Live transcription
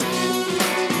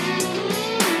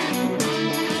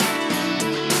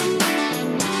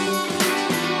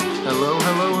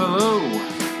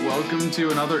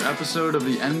another episode of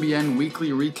the NBN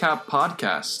Weekly Recap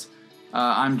Podcast.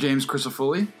 I'm James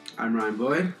Crisafulli. I'm Ryan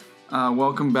Boyd.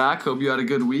 Welcome back. Hope you had a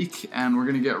good week, and we're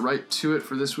going to get right to it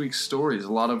for this week's stories.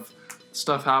 A lot of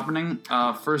stuff happening.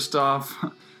 First off,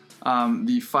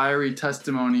 the fiery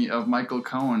testimony of Michael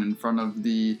Cohen in front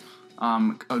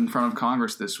of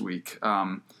Congress this week.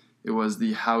 It was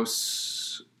the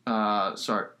House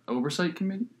Oversight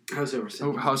Committee. House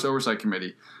Oversight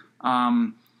Committee.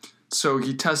 So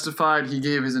he testified. He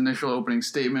gave his initial opening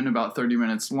statement, about 30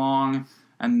 minutes long,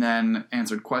 and then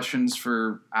answered questions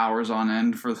for hours on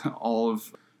end for all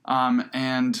of.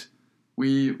 And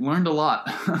we learned a lot.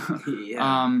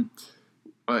 Yeah.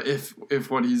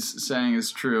 If what he's saying is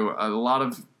true, a lot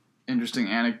of interesting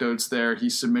anecdotes there. He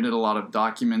submitted a lot of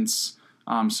documents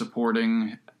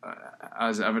supporting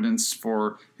as evidence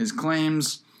for his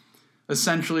claims.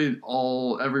 Essentially,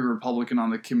 every Republican on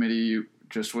the committee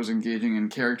just was engaging in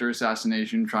character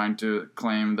assassination, trying to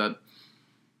claim that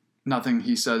nothing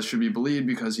he says should be believed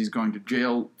because he's going to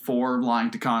jail for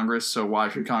lying to Congress, so why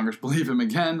should Congress believe him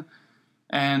again?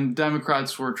 And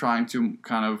Democrats were trying to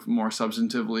kind of more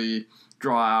substantively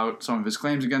draw out some of his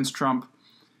claims against Trump.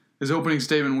 His opening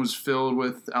statement was filled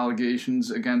with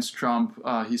allegations against Trump.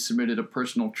 He submitted a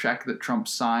personal check that Trump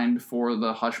signed for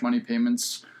the hush money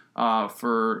payments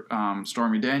for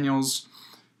Stormy Daniels.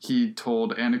 He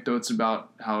told anecdotes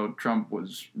about how Trump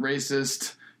was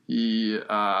racist. He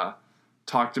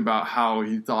talked about how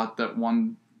he thought that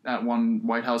at one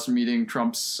White House meeting,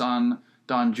 Trump's son,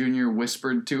 Don Jr.,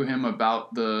 whispered to him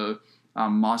about the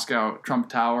Moscow Trump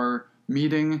Tower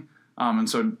meeting, and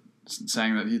so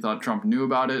saying that he thought Trump knew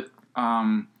about it.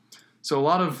 So a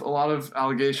lot of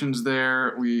allegations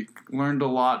there. We learned a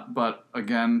lot, but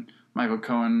again, Michael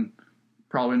Cohen,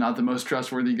 probably not the most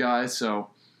trustworthy guy, so...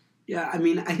 Yeah, I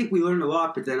mean, I think we learned a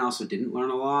lot, but then also didn't learn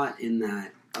a lot in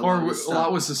that... A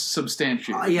lot was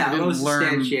substantiated. A lot was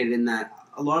substantiated in that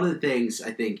a lot of the things,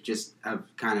 I think, just have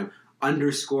kind of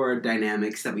underscored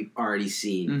dynamics that we've already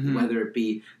seen, whether it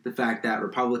be the fact that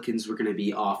Republicans were going to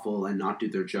be awful and not do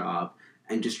their job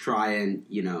and just try and,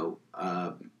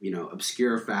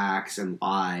 obscure facts and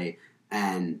lie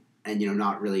and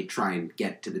not really try and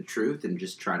get to the truth and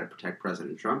just try to protect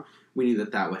President Trump. We knew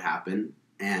that would happen.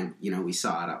 And, we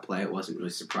saw it at play. It wasn't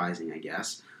really surprising, I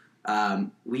guess.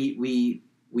 We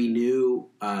knew,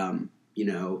 that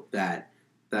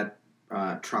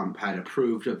Trump had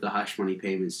approved of the hush money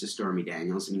payments to Stormy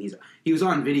Daniels. I mean, he was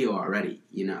on video already,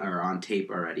 or on tape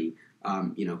already,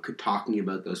 talking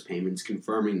about those payments,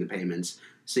 confirming the payments.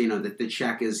 So, that the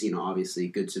check is, obviously a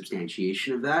good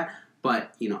substantiation of that.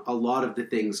 But, a lot of the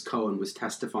things Cohen was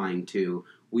testifying to,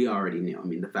 we already knew. I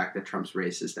mean, the fact that Trump's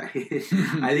racist, I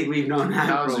think we've known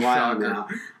that for a while now.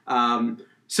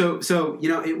 So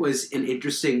it was an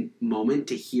interesting moment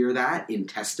to hear that in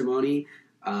testimony,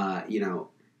 in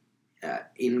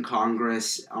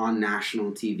Congress, on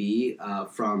national TV,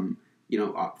 from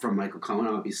Michael Cohen,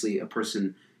 obviously a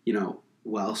person,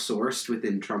 well-sourced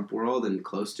within Trump world and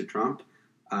close to Trump.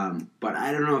 But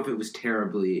I don't know if it was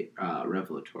terribly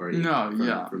revelatory.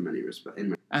 From many respects.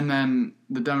 And then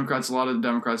a lot of the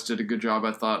Democrats did a good job.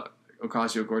 I thought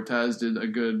Ocasio-Cortez did a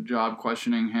good job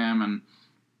questioning him and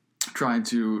trying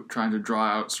to draw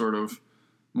out sort of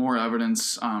more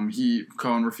evidence.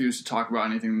 Cohen refused to talk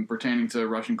about anything pertaining to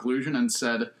Russian collusion and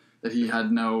said that he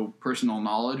had no personal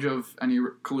knowledge of any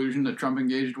collusion that Trump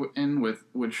engaged in, with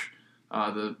which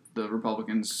the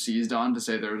Republicans seized on to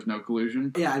say there was no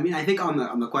collusion. Yeah, I mean, I think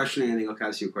on the questioning, I think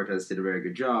Ocasio-Cortez did a very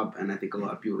good job, and I think a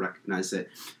lot of people recognize that,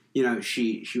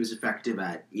 she was effective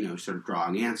at, sort of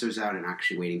drawing answers out and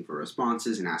actually waiting for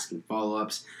responses and asking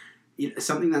follow-ups.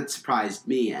 Something that surprised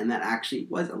me, and that actually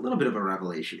was a little bit of a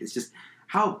revelation, is just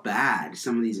how bad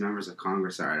some of these members of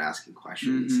Congress are at asking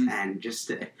questions and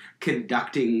just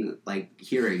conducting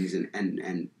hearings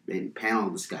and panel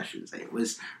discussions. It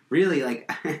was really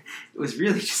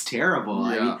just terrible.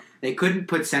 Yeah. I mean, they couldn't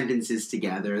put sentences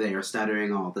together. They were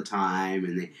stuttering all the time,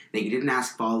 and they didn't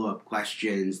ask follow-up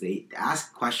questions. They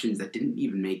asked questions that didn't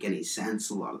even make any sense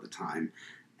a lot of the time.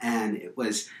 And it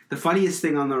was the funniest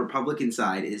thing on the Republican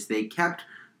side is they kept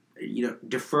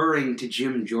deferring to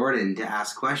Jim Jordan to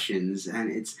ask questions,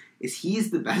 and he's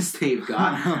the best they've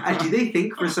got. Do they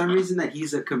think for some reason that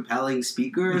he's a compelling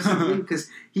speaker or something? Because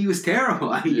he was terrible.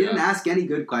 I mean, he didn't ask any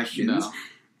good questions,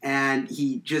 and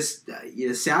he just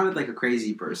sounded like a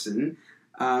crazy person.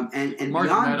 And Mark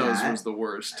beyond Meadows that, was the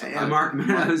worst. Mark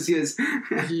Meadows is.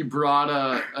 He brought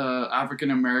a African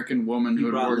American woman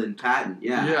who brought worked Lynn Patton,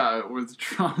 with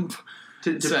Trump.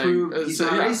 To prove he's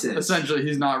not racist. Essentially,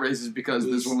 he's not racist because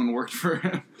this woman worked for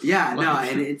him. Yeah,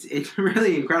 and it's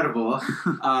really incredible.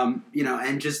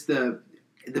 And just the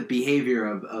the behavior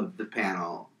of the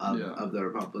panel of the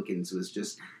Republicans was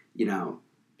just,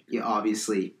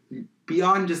 obviously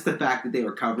beyond just the fact that they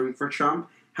were covering for Trump,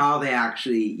 how they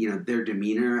actually, their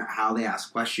demeanor, how they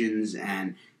asked questions,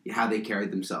 and how they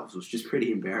carried themselves was just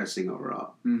pretty embarrassing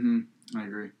overall. Mm-hmm. I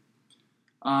agree.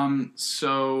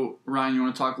 So, Ryan, you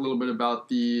want to talk a little bit about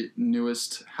the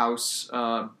newest House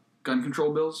gun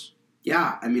control bills?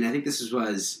 Yeah, I mean, I think this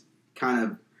was kind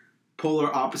of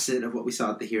polar opposite of what we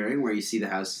saw at the hearing, where you see the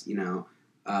House,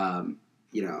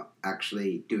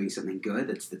 actually doing something good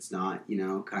that's not,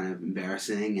 kind of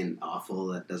embarrassing and awful,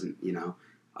 that doesn't,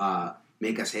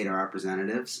 make us hate our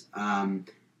representatives.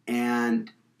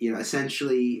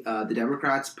 Essentially, the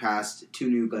Democrats passed 2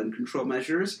 new gun control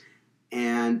measures.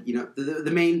 And,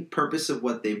 the main purpose of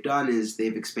what they've done is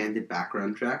they've expanded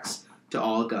background checks to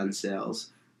all gun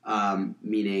sales,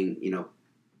 meaning,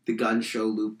 the gun show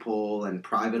loophole and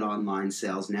private online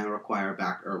sales now require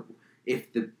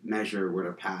if the measure were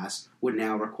to pass, would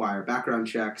now require background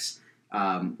checks,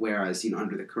 whereas,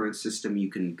 under the current system,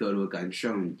 you can go to a gun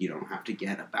show and you don't have to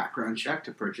get a background check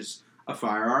to purchase a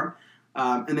firearm.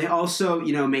 And they also,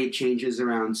 made changes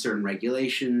around certain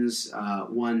regulations,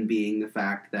 one being the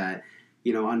fact that,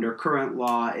 under current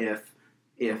law, if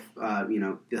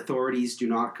the authorities do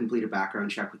not complete a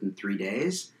background check within 3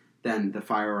 days, then the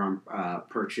firearm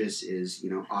purchase is,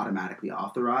 automatically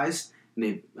authorized. And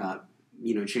they've,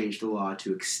 changed the law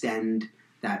to extend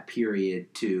that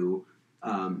period to,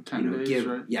 10 days,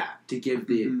 right? to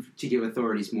give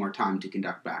authorities more time to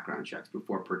conduct background checks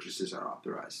before purchases are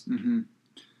authorized. Mm-hmm.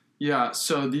 Yeah,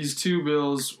 so these 2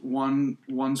 bills, one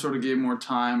sort of gave more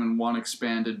time and one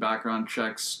expanded background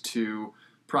checks to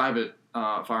private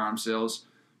firearm sales.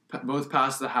 Both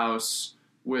passed the House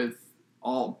with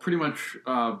all pretty much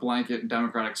blanket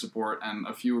Democratic support and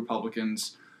a few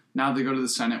Republicans. Now they go to the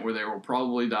Senate, where they will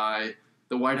probably die.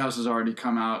 The White House has already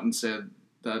come out and said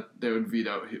that they would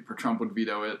Trump would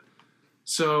veto it.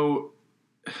 So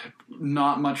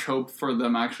not much hope for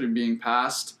them actually being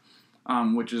passed,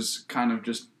 which is kind of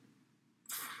just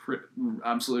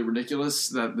absolutely ridiculous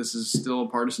that this is still a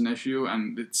partisan issue,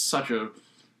 and it's such a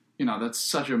that's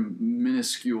such a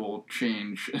minuscule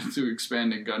change to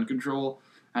expanding gun control,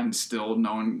 and still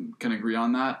no one can agree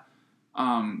on that,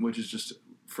 which is just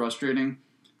frustrating.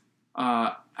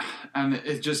 And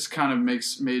it just kind of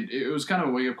it was kind of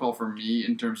a wake-up call for me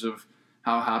in terms of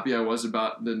how happy I was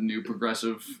about the new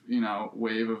progressive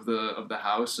wave of the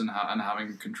House and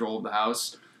having control of the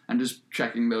House. And just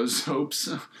checking those hopes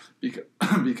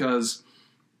because,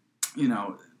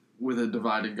 with a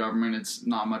divided government, it's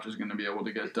not much is going to be able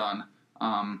to get done.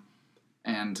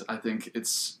 And I think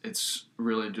it's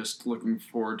really just looking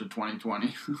forward to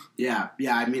 2020. Yeah.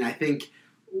 I mean, I think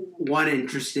one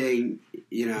interesting,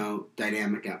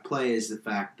 dynamic at play is the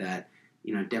fact that,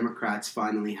 Democrats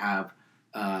finally have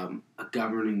a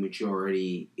governing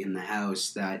majority in the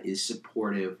House that is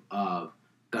supportive of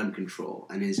gun control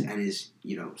and is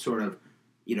sort of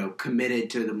committed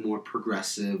to the more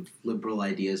progressive liberal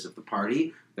ideas of the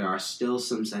party. There are still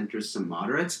some centrists, some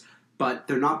moderates, but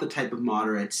they're not the type of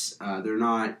moderates. They're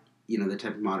not the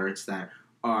type of moderates that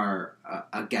are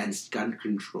against gun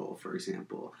control, for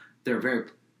example. They're very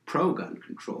pro gun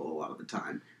control a lot of the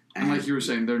time. And like you were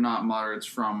saying, they're not moderates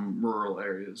from rural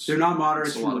areas. They're not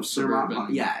moderates from a lot of suburban.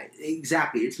 Yeah,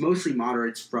 exactly. It's mostly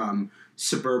moderates from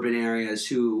suburban areas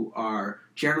who are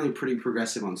generally pretty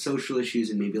progressive on social issues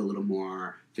and maybe a little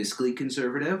more fiscally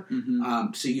conservative.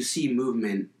 Mm-hmm. So you see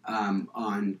movement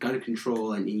on gun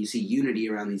control and you see unity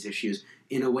around these issues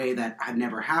in a way that had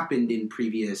never happened in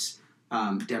previous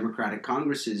Democratic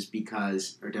Congresses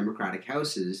or Democratic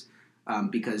Houses.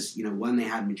 Because when they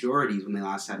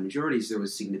last had majorities, there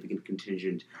was significant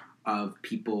contingent of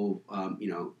people,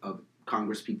 of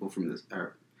Congress people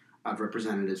of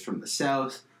representatives from the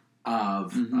South,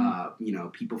 of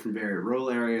people from very rural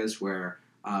areas where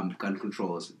gun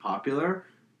control isn't popular.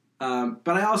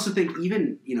 But I also think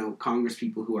even Congress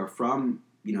people who are from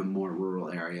more rural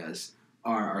areas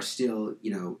are still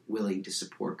willing to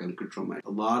support gun control measures.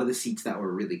 A lot of the seats that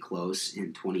were really close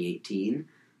in 2018.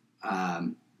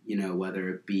 Whether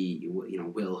it be,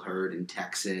 Will Hurd in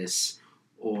Texas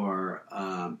or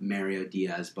Mario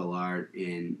Diaz-Balart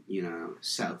in,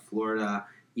 South Florida,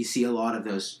 you see a lot of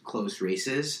those close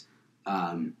races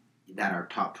that are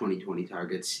top 2020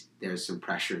 targets. There's some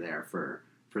pressure there for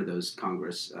those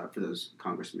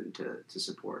congressmen to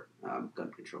support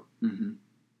gun control. Mm-hmm.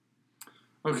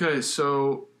 Okay,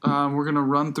 so we're going to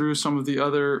run through some of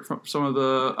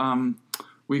the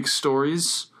week's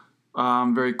stories.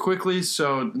 Very quickly.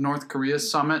 So the North Korea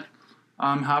summit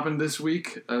happened this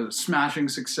week. A smashing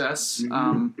success.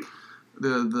 Mm-hmm.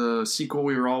 The sequel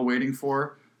we were all waiting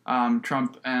for.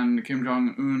 Trump and Kim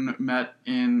Jong-un met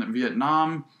in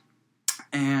Vietnam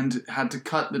and had to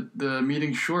cut the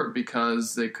meeting short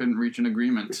because they couldn't reach an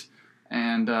agreement.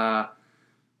 And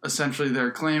essentially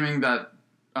they're claiming that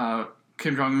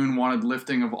Kim Jong-un wanted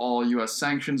lifting of all U.S.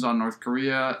 sanctions on North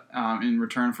Korea in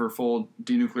return for full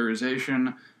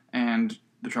denuclearization, and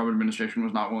the Trump administration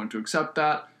was not willing to accept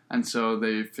that, and so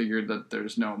they figured that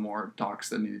there's no more talks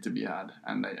that needed to be had,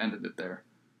 and they ended it there.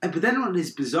 But then what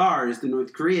is bizarre is the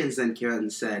North Koreans then came out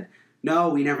and said, no,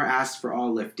 we never asked for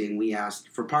all lifting, we asked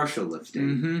for partial lifting.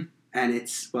 Mm-hmm. And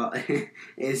it's, well,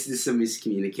 is this a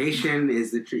miscommunication?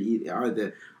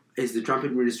 Is the Trump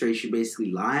administration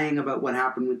basically lying about what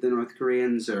happened with the North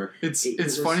Koreans? Or it's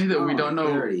funny that we don't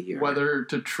know whether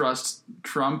to trust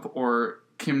Trump or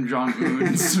Kim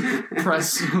Jong-un's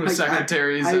press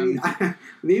secretaries.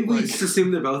 Maybe we just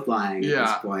assume they're both lying at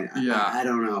this point. I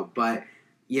don't know. But,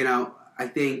 I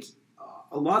think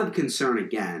a lot of concern,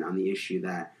 again, on the issue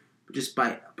that just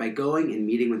by going and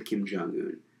meeting with Kim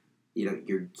Jong-un,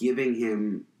 you're giving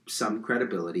him some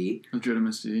credibility.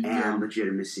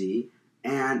 Legitimacy.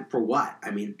 And for what?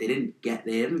 I mean, they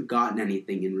haven't gotten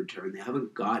anything in return. They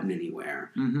haven't gotten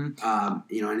anywhere. Mm-hmm.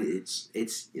 And it's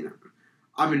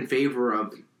I'm in favor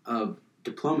of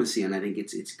diplomacy, and I think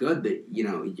it's good that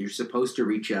you're supposed to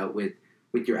reach out with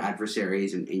your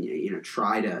adversaries and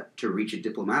try to reach a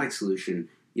diplomatic solution.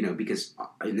 Because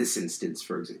in this instance,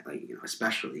 for example,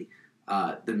 especially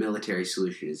the military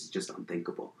solution is just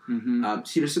unthinkable. Mm-hmm.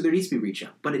 So there needs to be reach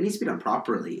out, but it needs to be done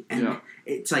properly. And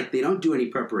it's like they don't do any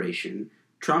preparation.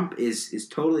 Trump is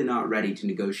totally not ready to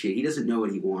negotiate. He doesn't know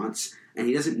what he wants, and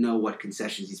he doesn't know what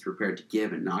concessions he's prepared to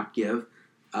give and not give.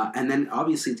 And then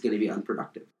obviously it's going to be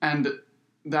unproductive. And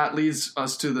that leads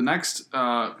us to the next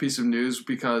piece of news,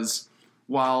 because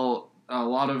while a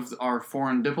lot of our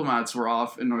foreign diplomats were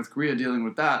off in North Korea dealing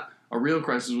with that, a real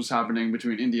crisis was happening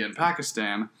between India and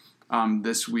Pakistan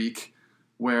this week,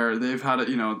 where they've had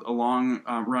a long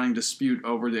running dispute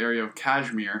over the area of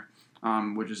Kashmir,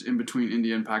 which is in between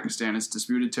India and Pakistan. It's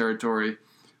disputed territory.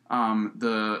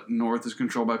 The north is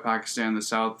controlled by Pakistan. The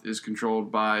south is controlled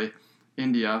by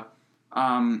India.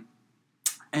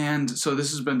 And so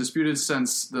this has been disputed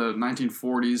since the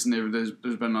 1940s, and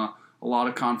there's been a lot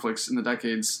of conflicts in the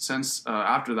decades since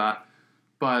after that.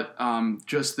 But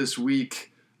just this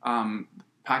week,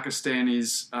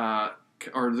 Pakistanis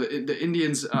or the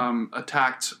Indians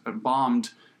bombed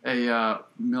a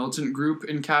militant group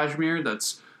in Kashmir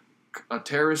that's a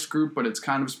terrorist group, but it's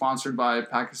kind of sponsored by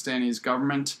Pakistani's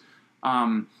government.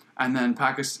 And then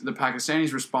the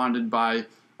Pakistanis responded by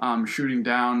shooting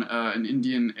down an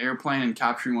Indian airplane and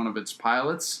capturing one of its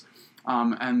pilots.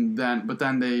 But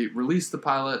then they released the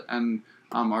pilot and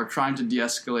are trying to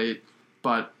de-escalate,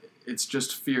 but it's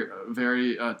just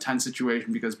very tense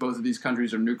situation because both of these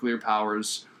countries are nuclear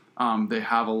powers. They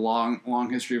have a long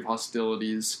history of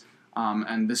hostilities,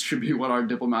 and this should be what our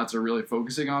diplomats are really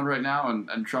focusing on right now.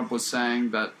 And Trump was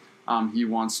saying that he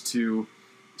wants to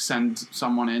send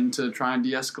someone in to try and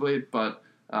de-escalate, but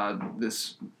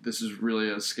this is really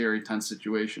a scary, tense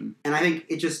situation. And I think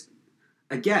it just,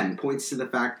 again, points to the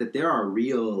fact that there are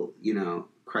real,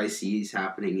 crises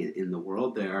happening in the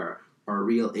world. There are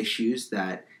real issues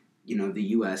that, the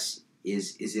U.S.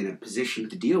 is in a position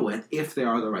to deal with if there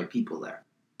are the right people there.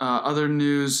 Other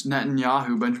news, Benjamin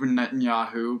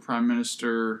Netanyahu, Prime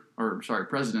Minister, yes. I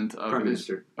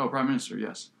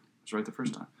was right the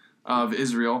first time, of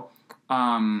Israel,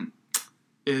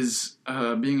 is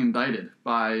being indicted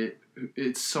by,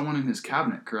 it's someone in his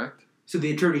cabinet, correct? So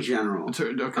the Attorney General.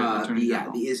 Attorney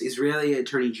General. The Israeli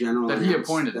Attorney General. That he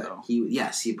appointed, though. He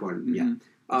appointed him,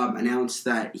 mm-hmm. Announced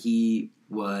that he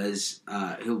was,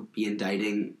 he'll be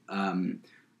indicting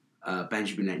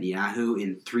Benjamin Netanyahu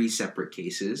in 3 separate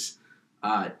cases,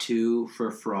 2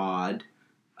 for fraud,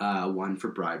 1 for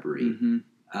bribery.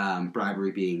 Mm-hmm.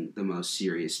 Bribery being the most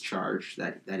serious charge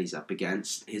that he's up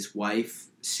against. His wife,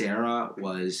 Sarah,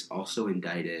 was also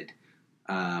indicted,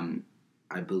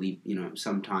 I believe,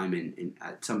 sometime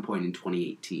at some point in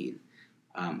 2018.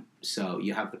 So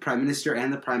you have the Prime Minister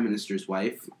and the Prime Minister's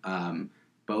wife,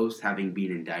 both having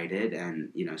been indicted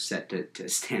and, set to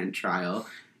stand trial.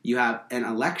 You have an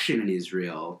election in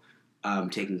Israel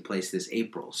taking place this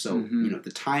April. So, mm-hmm.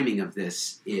 The timing of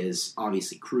this is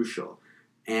obviously crucial.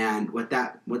 And what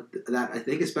that I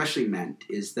think especially meant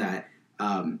is that,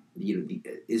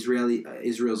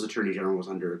 Israel's Attorney General was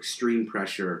under extreme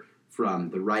pressure from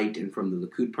the right and from the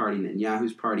Likud party,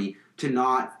 Netanyahu's party, to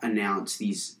not announce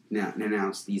these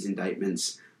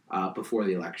indictments before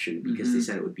the election because mm-hmm. they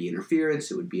said it would be interference,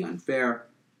 it would be unfair.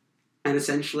 And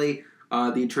essentially,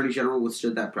 the Attorney General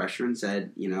withstood that pressure and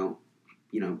said,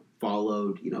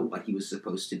 followed, what he was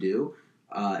supposed to do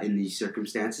in these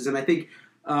circumstances. And I think,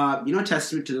 a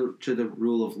testament to the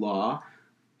rule of law,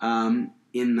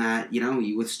 in that,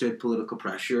 he withstood political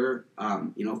pressure,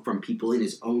 from people in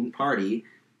his own party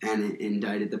and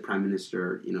indicted the prime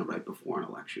minister, right before an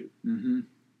election. Mm-hmm.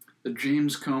 The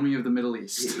James Comey of the Middle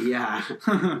East. Yeah,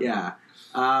 yeah.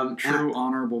 True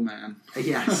honorable man.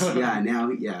 Yes, yeah, now,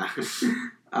 yeah.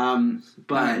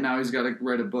 But now he's got to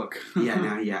write a book.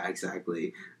 Yeah,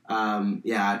 exactly.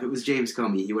 If it was James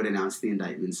Comey, he would announce the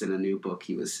indictments in a new book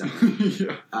he was selling.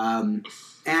 Yeah. And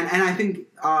I think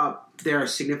there are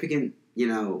significant,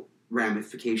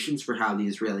 ramifications for how the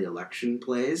Israeli election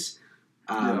plays.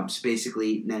 So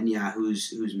basically,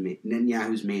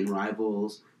 Netanyahu's main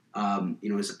rivals,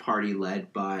 is a party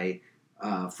led by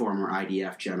former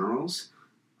IDF generals,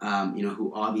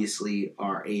 who obviously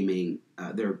are aiming.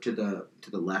 They're to the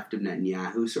left of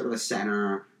Netanyahu, sort of a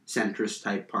centrist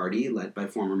type party led by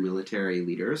former military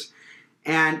leaders,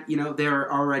 and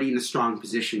they're already in a strong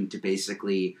position to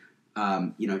basically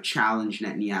challenge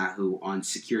Netanyahu on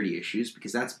security issues,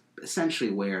 because that's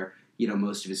essentially where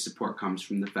most of his support comes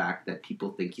from, the fact that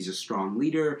people think he's a strong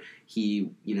leader.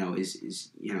 He is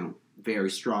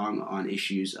very strong on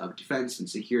issues of defense and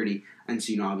security, and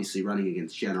so obviously running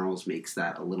against generals makes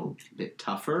that a little bit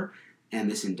tougher. And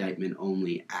this indictment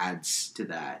only adds to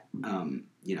that.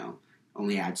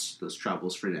 Only adds to those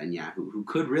troubles for Netanyahu, who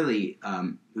could really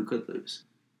lose.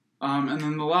 And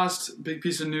then the last big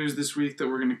piece of news this week that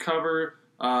we're going to cover,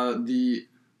 the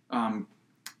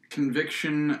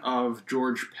conviction of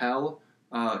George Pell,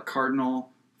 cardinal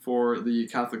for the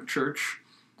Catholic Church.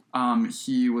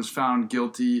 He was found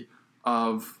guilty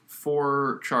of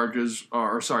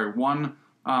one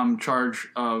charge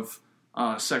of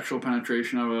sexual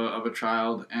penetration of a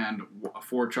child, and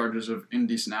 4 charges of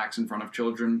indecent acts in front of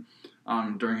children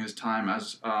during his time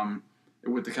as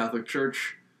with the Catholic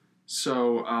Church.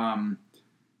 So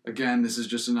again, this is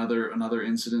just another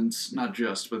incidence, but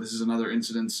this is another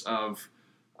incidence of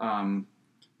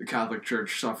the Catholic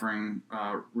Church suffering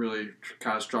really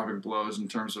catastrophic blows in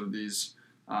terms of these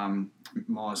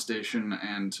molestation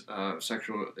and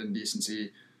sexual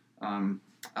indecency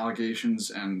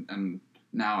allegations, and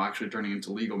now actually turning into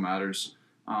legal matters.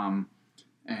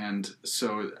 And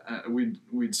so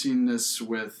we'd seen this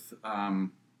with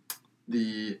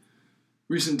the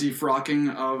recent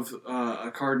defrocking of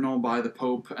a cardinal by the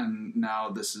Pope, and now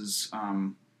this is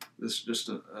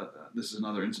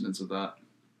another incidence of that.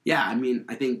 Yeah, I mean,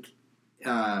 I think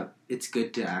it's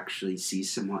good to actually see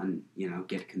someone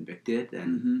get convicted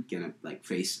and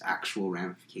face actual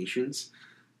ramifications.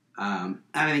 And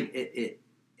I think it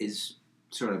is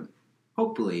sort of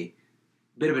hopefully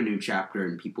a bit of a new chapter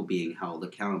in people being held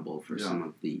accountable for some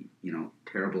of the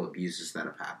terrible abuses that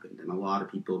have happened, and a lot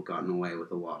of people have gotten away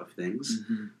with a lot of things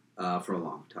for a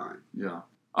long time. Yeah.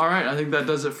 All right, I think that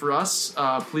does it for us.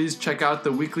 Please check out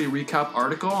the weekly recap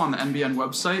article on the NBN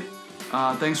website.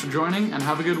 Thanks for joining, and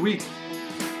have a good week.